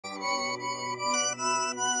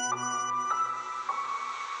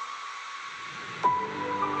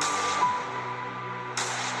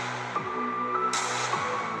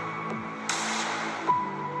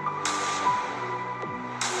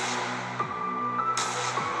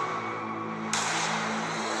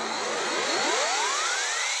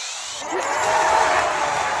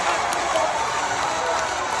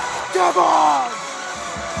Come on!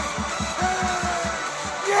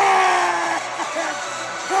 Yeah!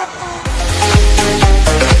 Come on!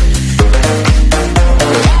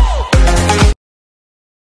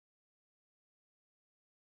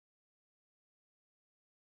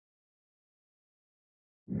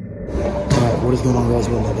 What is going on, guys?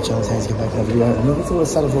 Welcome to the channel. Thanks for getting back to the video. I never thought I'd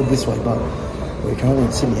start a vlog this way, but we're currently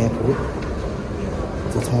at Sydney Airport.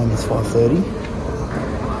 The time is 5:30.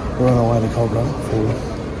 We're on our way to Kograh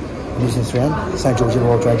for Indigenous round. St. George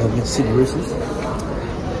Illawarra Dragons against Sydney Roosters.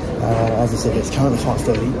 As I said, it's currently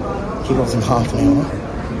 5:30. Kick-off's in half an hour.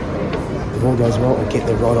 If all goes well, we'll get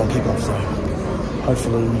there right on kick-off. So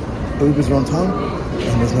hopefully Ubers are on time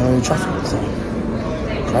and there's no traffic. So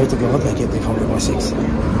pray to God they get there Kograh by 6. It's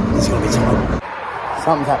going to be tight.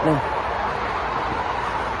 Something's happening.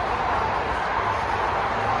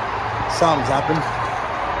 Something's happened.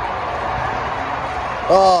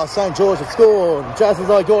 Oh, St. George have scored. Just as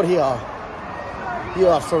I got here. You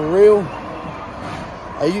are for real?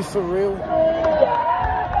 Are you for real?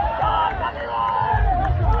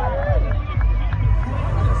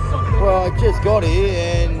 Well, I just got here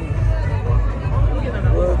and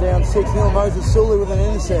we're down 6-0. Moses Sully with an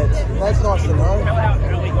intercept. That's nice to know.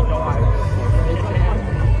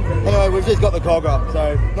 Anyway, we've just got the Kograh,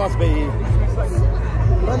 so nice to be here.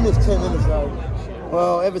 Run this 10 minutes though.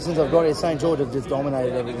 Well, ever since I've got here, St. George have just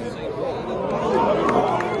dominated everything. For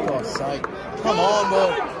God's sake. Come on,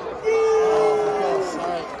 boy.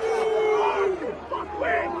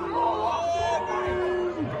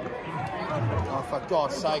 Oh, for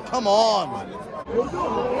God's sake. Come on.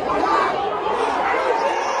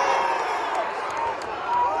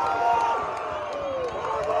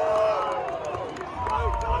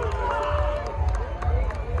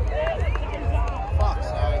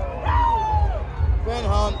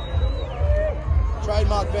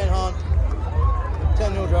 Trademark Ben Hunt,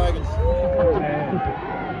 10-0 Dragons.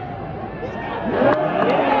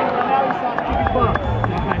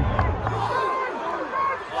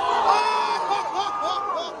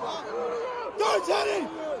 Go, Teddy!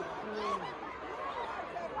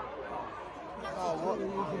 Oh,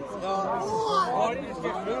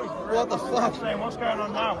 what the fuck? What's going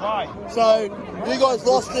on now? Why? So, you guys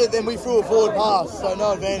lost it, then we threw a forward pass, so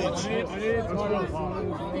no advantage.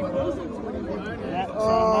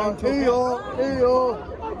 Oh,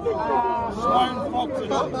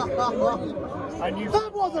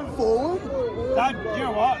 that wasn't forward. That, you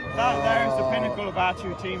know what? That is the pinnacle of our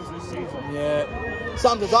two teams this season. Yeah.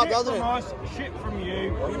 Sums it up, doesn't it? Us, shit from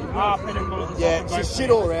you, our pinnacle of the yeah, it's just shit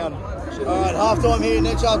all around. Alright, half time here in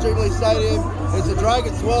NRL Jubilee Stadium. It's the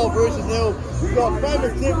Dragons 12, Roosters 0. We've got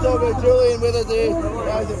famous tips over Julian with us here.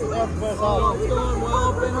 How's the first half? It's going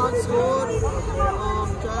well. Ben Hunt scored.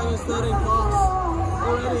 Dragons 13 plus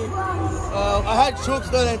already. I had Chooks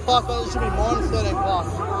 13 plus, but it should be minus 13 plus.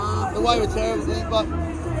 The way we're terrible, but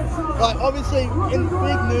like obviously in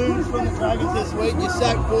big news from the Dragons this week, you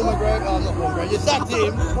sacked Paul McGregor. Oh, not Paul McGregor. You sacked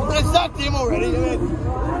him. You sacked him already. I mean,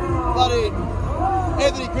 bloody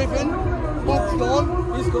Anthony Griffin, Book's gone.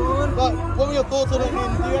 He's gone. But what were your thoughts on it?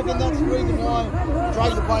 And do you reckon that's the reason why the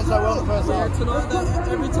Dragons are playing so well in the first half? Tonight,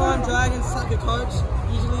 every time Dragons sack a coach,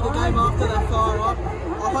 usually the game after they fire up.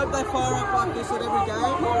 I hope they fire up like this at every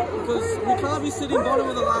game because we can't be sitting bottom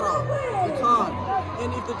of the ladder. We can't.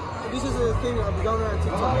 And if this is the thing I'll be going around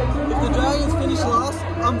TikTok. If the Dragons finish last,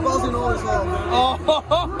 I'm buzzing all as hell.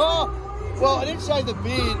 Oh, well, I didn't shave the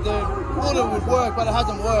beard. Thought it would work, but it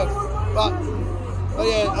hasn't worked. But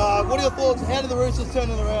yeah, what are your thoughts? How did the Roosters turn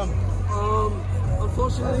it around?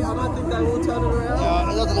 Unfortunately, I don't think they will turn it around.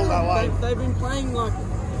 Yeah, it doesn't look that way. They've been playing like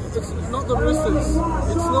it's not the Roosters.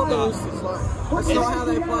 It's not the Roosters. Like that's not how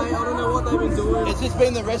they play. I don't know what they've been doing. It's just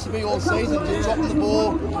been the recipe all season, just dropping the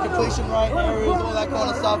ball, completion rate, errors, all that kind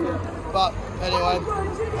of stuff. But anyway,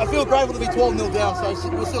 I feel grateful to be 12-0 down, so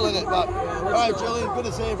we're still in it. But all right, Julian, good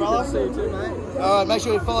to see you, brother. Good to see you too, mate. All right, make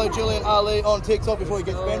sure you follow Julian Ali on TikTok before he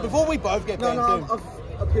gets banned. Before we both get banned too.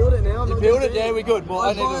 I've appealed it now. You appealed it? Yeah, we're good. Well,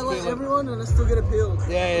 I need to appeal it. Everyone, and I still get appealed.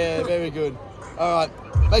 Yeah, very good. All right,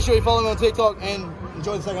 make sure you follow me on TikTok and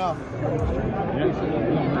enjoy the second half.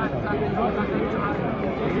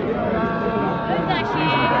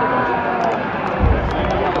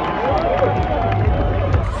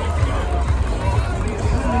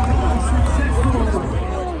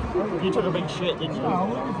 You took a big shit, didn't you?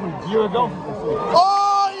 A year ago.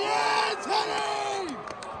 Oh, yeah, Teddy!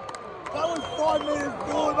 That was 5 meters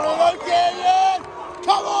forward, but I don't care yet!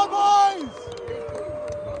 Come on, boys!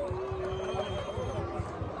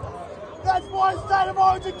 That's my state of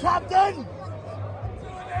origin, captain!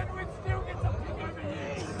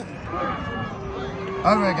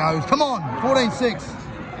 Over it goes. Come on, 14-6.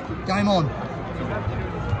 Game on.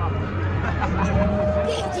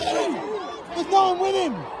 There's no one with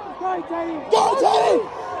him. Go, Teddy. Go, Teddy.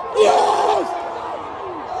 Yes!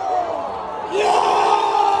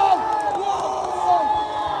 Yes!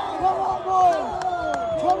 Come on, boys.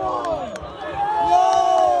 Come on.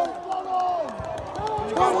 Yes! Come on.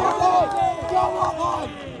 Come on. Come on.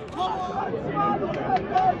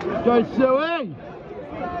 Go, Suey.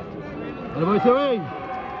 Hello, Suey.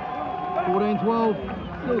 14-12.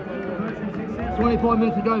 25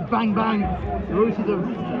 minutes to go. Bang, bang. The Roosters have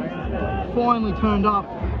finally turned up.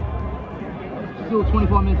 Still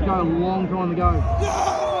 25 minutes to go. A long time to go.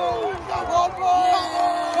 Come on, boys!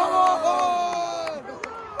 Come on!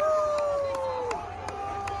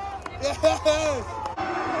 Yes!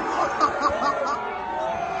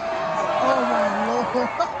 Oh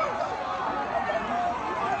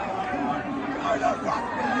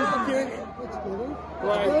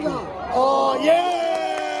my lord. Oh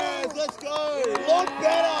yes! Let's go! Lot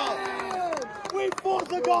better! We forced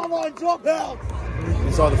the goal line dropout!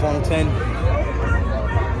 Inside the final 10.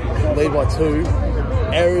 Lead by 2.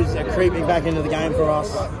 Errors are creeping back into the game for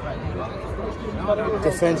us.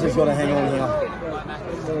 Defence has got to hang on here.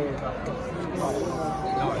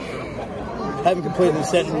 Haven't completed the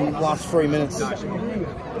set in the last 3 minutes.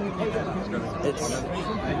 It's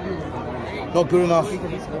not good enough.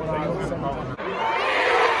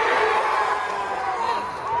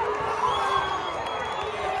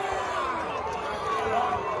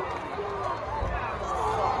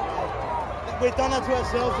 We've done that to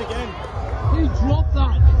ourselves again. He dropped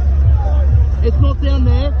that. It's not down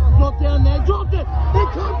there. It's not down there. Dropped it. It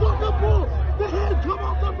comes off the ball. The head come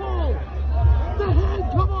off the ball. The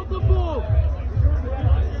head come off the ball.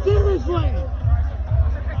 Seriously.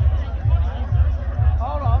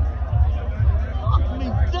 Hold on. Fuck me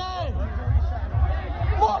dead.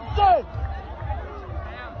 Fuck dead.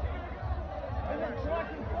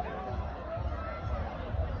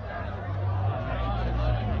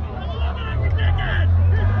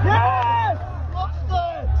 Yes! Lost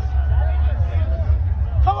it!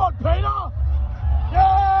 Come on, Peter!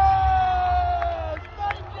 Yes!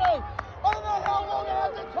 Thank you! I don't know how long I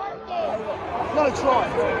have to take this! No try.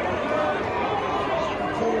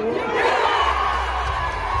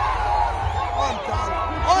 I'm done.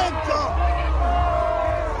 I'm done.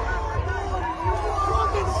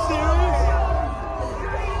 Fucking serious?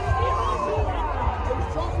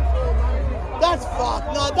 That's fucked.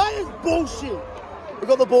 No, that is bullshit. We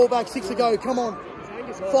got the ball back, 6 to go. Come on.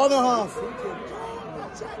 5.5.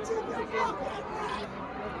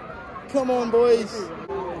 Come on, boys.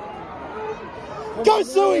 Go,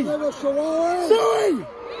 Suey! Suey!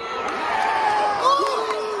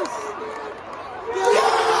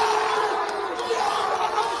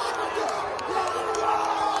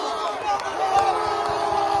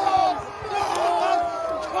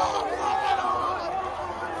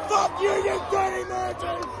 Fuck you, you dirty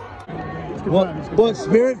merchants! What?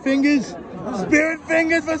 Spirit fingers? Spirit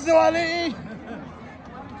fingers for Suey!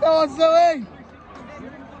 Come on, Suey!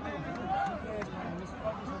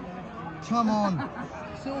 Come on.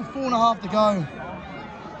 Still 4.5 to go.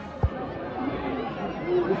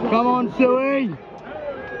 Come on, Suey!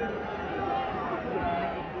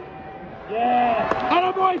 Yeah!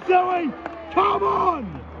 Attaboy, Suey! Come on!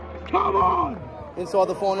 Come on! Inside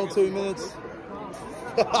the final 2 minutes.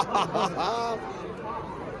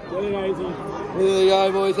 Really easy. There you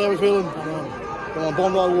go, boys. How we feeling? Come on,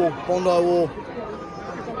 Bondi War. Bondi War.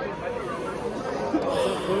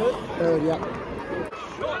 Third, yeah.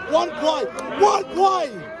 One play. One play.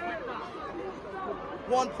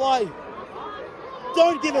 One play.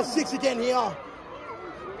 Don't give us 6 again here.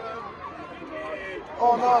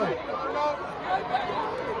 Oh no.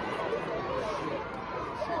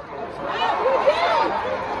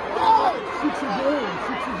 Six again.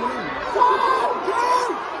 Go!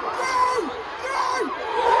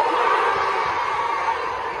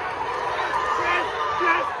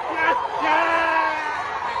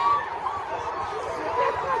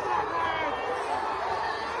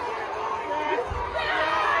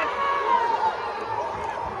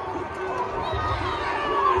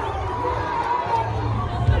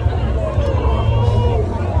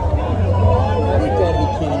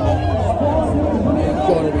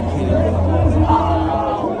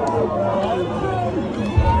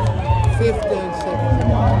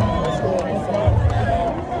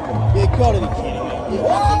 Gotta be kidding me. You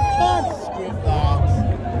can't script that.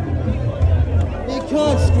 You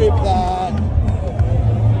can't script that.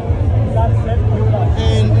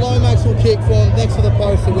 And Lomax will kick from next to the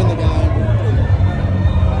post to win the game.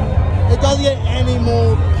 It doesn't get any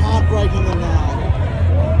more heartbreaking than that.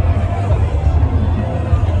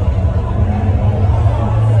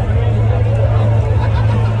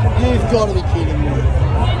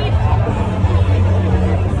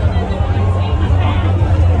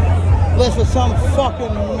 some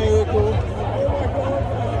fucking miracle.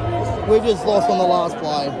 We've just lost on the last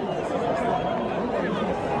play.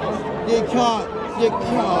 You can't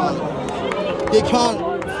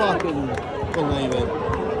fucking believe it.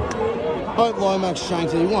 Hope Lomax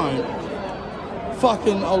shanks it. He won't.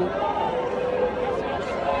 Fucking.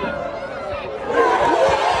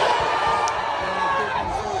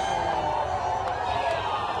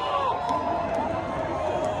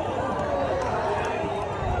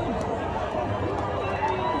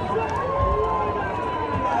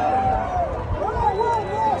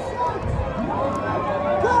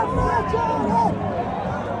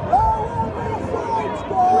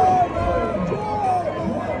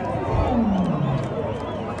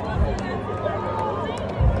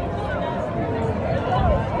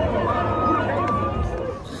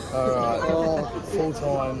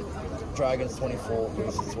 Full-time, Dragons 24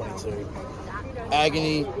 versus 22.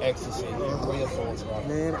 Agony, ecstasy. What are your thoughts, right?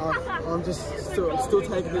 Man, I'm still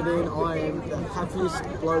taking it in. I am the happiest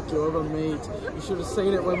bloke you'll ever meet. You should have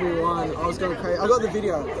seen it when we won. I was going crazy. I got the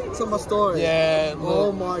video. It's on my story. Yeah. Look.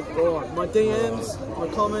 Oh my god. My DMs, my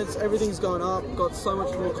comments, everything's going up. Got so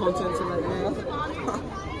much more content in it now.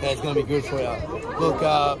 Yeah, it's going to be good for you. Look,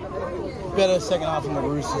 better second half from the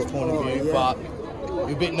Roosters' point of view, but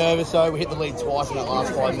you're a bit nervous though. We hit the lead twice in that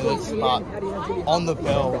last 5 minutes, but on the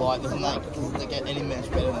bell, like, doesn't get any match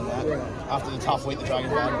better than that after the tough week the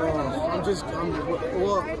Dragons had.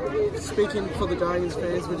 Speaking for the Dragons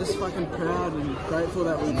fans, we're just fucking proud and grateful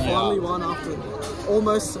that we finally won after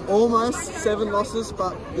almost 7 losses,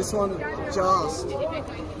 but this one just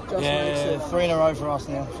makes it. 3 in a row for us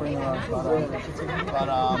now. 3 in a row. But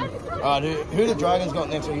alright, who the Dragons got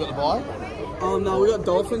next week? You got the bye? Oh no, we got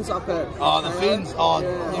Dolphins up at. Oh, the Finns. Oh,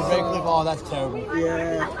 Redcliffe. Oh, that's terrible.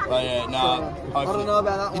 Yeah. But yeah, no. I don't know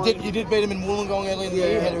about that one. You did beat them in Wollongong early in the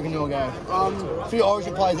year. How do you reckon you'll go? A few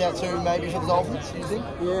Origin players out too, maybe for the Dolphins. You think?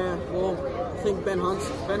 Yeah. Well, I think Ben Hunt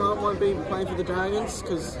won't be playing for the Dragons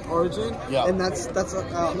because Origin. Yeah. And that's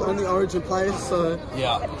our only Origin players. So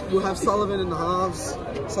yeah, we'll have Sullivan in the halves,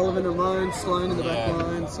 Sullivan and Roan, Sloan in the back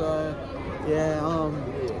line. So yeah.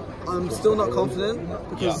 I'm still not confident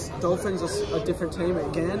because Dolphins are a different team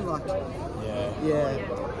again. Like, yeah.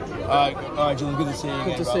 All right, Julian. Good to see you again,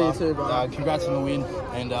 Good to see you too, bro. Congrats on the win,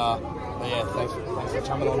 and yeah, thanks for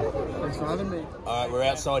coming on. Thanks for having me. All right, we're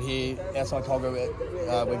outside here, outside Kograh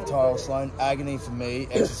with Tyrell Sloan. Agony for me,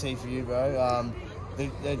 ecstasy for you, bro.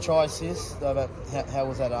 The try assist. How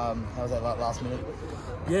was that? How was that last minute?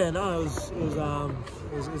 Yeah, no, it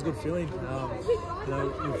was a good feeling. You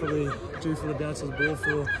know, you're probably due for the bounce of the ball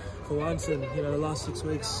for once, and you know the last 6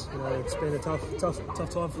 weeks, you know, it's been a tough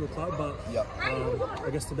time for the club. But I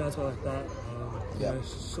guess to bounce back like that, you know,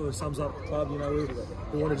 sort of sums up the club. You know,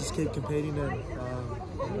 we want to just keep competing, and you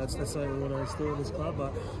know, that's something we want to instill in this club.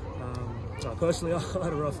 But personally, I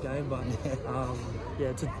had a rough game, but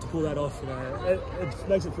yeah, to pull that off, you know, it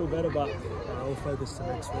makes it feel better. But we'll focus to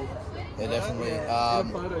next week. Yeah, definitely.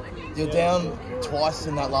 You're down twice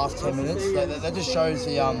in that last 10 minutes. That just shows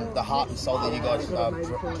the heart and soul that you guys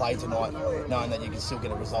played tonight, knowing that you can still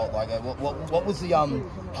get a result. Like, what was the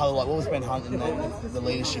huddle like? What was Ben Hunt and the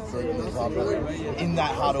leadership group in the club in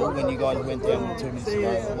that huddle when you guys went down 2 minutes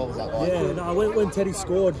ago? What was that like? Yeah, no, when Teddy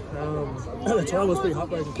scored, the try was pretty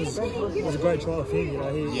heartbreaking because it was a great try of him. You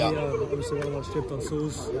know, he obviously won one stripped on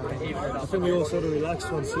Sules. I think we all sort of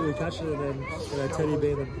relaxed when Sule catched it, and then you know Teddy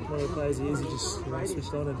being one of the players he is, he just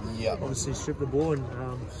switched on and obviously stripped the ball. And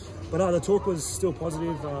but no, the talk was still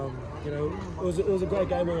positive. You know, it was a great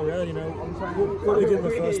game all around. You know, what we did in the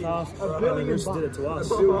first half, the Roosters did it to us.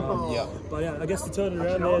 But yeah, I guess to turn it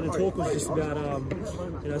around there, the talk was just about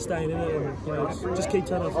you know, staying in it and you know just keep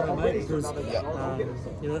turning up for our mate, because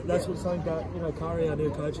you know that's what something that you know Kari, our new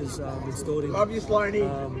coach, has installed in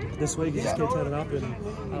this week. Just keep turning up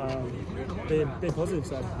and being positive.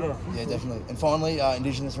 So yeah, definitely. And finally,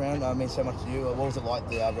 Indigenous round means so much to you. What was it like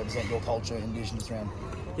to represent your culture in Indigenous round?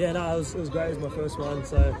 Yeah, no, it was great. It was my first one,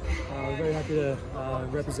 so I'm very happy to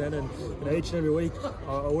represent. And you know, each and every week,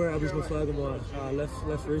 I wear an Aboriginal flag on my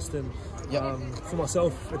left wrist. And for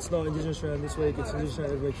myself, it's not Indigenous round this week; it's Indigenous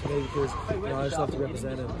round every week for me, because you know, I just love to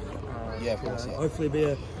represent and of course, hopefully be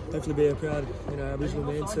a proud Aboriginal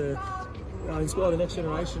man to inspire the next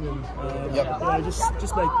generation and you know,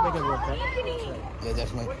 just make everyone proud. Yeah,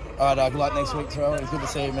 definitely. All right, good luck next week, Terrell. It's good to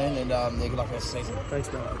see you, man, and good luck rest of the season. Thanks,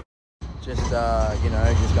 man. Just you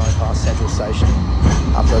know, just going past Central Station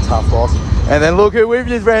after a tough loss, and then look who we've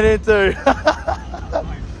just ran into.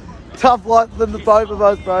 Tough luck from the both of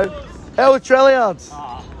us, bro. How was Trelliance?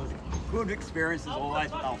 Good experience as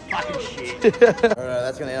always, but oh, fucking shit. Alright,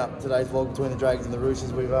 that's going to end up today's vlog between the Dragons and the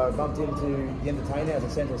Roosters. We've bumped into the Entertain House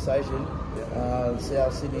at Central Station,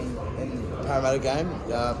 South Sydney in the Parramatta game.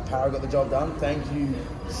 Para got the job done. Thank you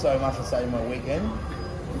so much for saving my weekend.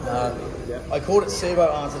 I called it Sebo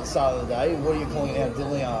Arts at the start of the day. What are you calling it now?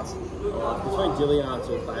 Dilly Arts? Between Dilly Arts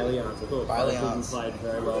or Bailey Arts, I thought Bailey both of them Arts played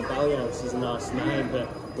very well. Bailey Arts is a nice name,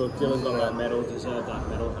 but look, Dylan got that medal, deserved that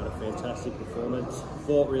medal, had a fantastic performance.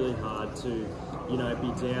 Fought really hard to, you know,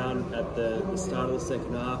 be down at the start of the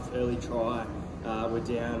second half, early try. We're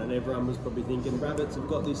down, and everyone was probably thinking, Rabbits have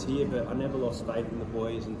got this here, but I never lost faith in the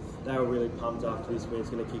boys, and they were really pumped after this win. It's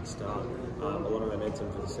going to kickstart a lot of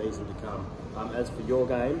momentum for the season to come. As for your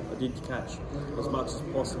game, I did catch as much as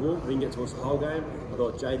possible. I didn't get to watch the whole game. I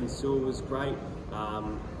thought Jaden Sewell was great. I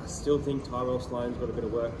still think Tyrell Sloan's got a bit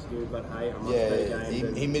of work to do, but hey, a much better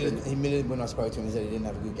game. He admitted when I spoke to him, he said he didn't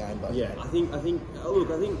have a good game. But yeah, I think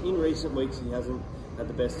in recent weeks he hasn't had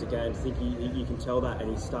the best of games. I think you can tell that, and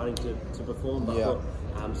he's starting to perform. But I thought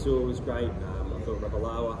Sewell was great. I thought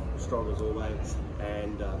Ravalawa strong as always,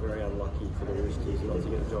 and very unlucky for the Roosters not to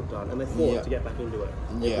get the job done. And they fought to get back into it.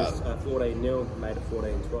 It was 14-0, made it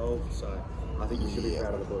 14-12. So I think you should be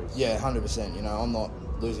proud of the boys. Yeah, 100%. You know, I'm not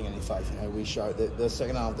losing any faith. You know, we showed that the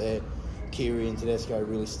second half there, Kiri and Tedesco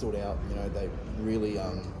really stood out. You know, they really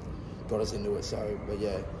got us into it. So, but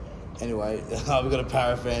yeah. Anyway, we've got a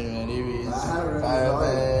Para fan, and here he is. Para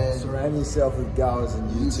fan. Surround yourself with goals, and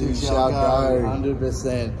you too shall go.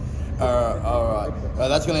 100%. Alright.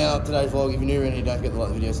 That's going to end up today's vlog. If you're new around here, don't forget to like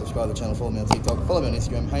the video, subscribe to the channel, follow me on TikTok, follow me on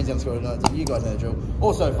Instagram, Haynes_. You guys know the drill.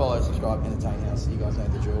 Also follow, subscribe, Entertain House. You guys know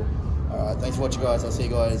the drill. Alright, thanks for watching, guys. I'll see you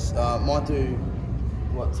guys. Might do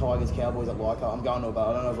Tigers, Cowboys at Leica. I'm going to a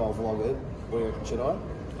bar. I don't know if I'll vlog it. What do you reckon? Should I?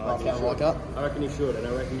 I reckon you should, and I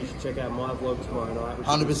reckon you should check out my vlog tomorrow night.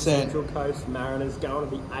 100%. Central Coast Mariners going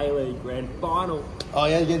to the A-League Grand Final. Oh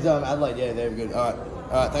yeah, against Adelaide. Yeah, they're good. All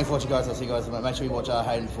right. Thanks for watching, guys. I'll see you guys. Make sure you watch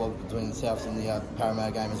Hayden's vlog between the Souths and the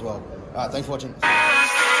Parramatta game as well. All right, thanks for watching.